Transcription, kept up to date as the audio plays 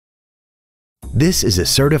This is a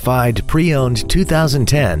certified pre-owned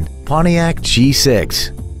 2010 Pontiac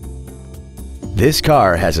G6. This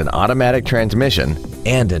car has an automatic transmission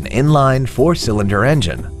and an inline 4-cylinder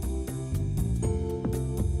engine.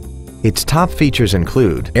 Its top features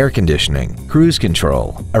include air conditioning, cruise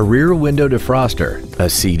control, a rear window defroster, a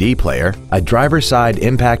CD player, a driver's side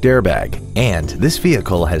impact airbag, and this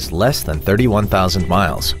vehicle has less than 31,000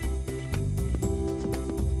 miles.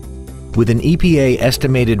 With an EPA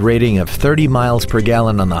estimated rating of 30 miles per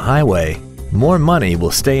gallon on the highway, more money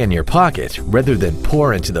will stay in your pocket rather than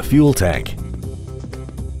pour into the fuel tank.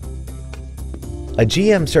 A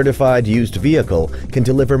GM-certified used vehicle can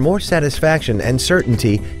deliver more satisfaction and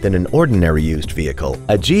certainty than an ordinary used vehicle.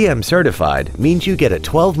 A GM-certified means you get a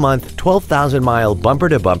 12-month, 12,000-mile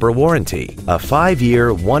bumper-to-bumper warranty, a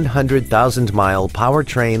 5-year, 100,000-mile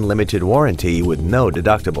powertrain limited warranty with no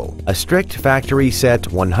deductible, a strict factory-set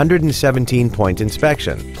 117-point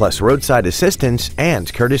inspection, plus roadside assistance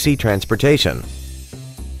and courtesy transportation.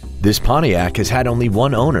 This Pontiac has had only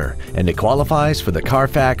one owner, and it qualifies for the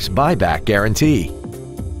Carfax buyback guarantee.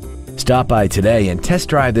 Stop by today and test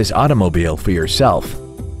drive this automobile for yourself.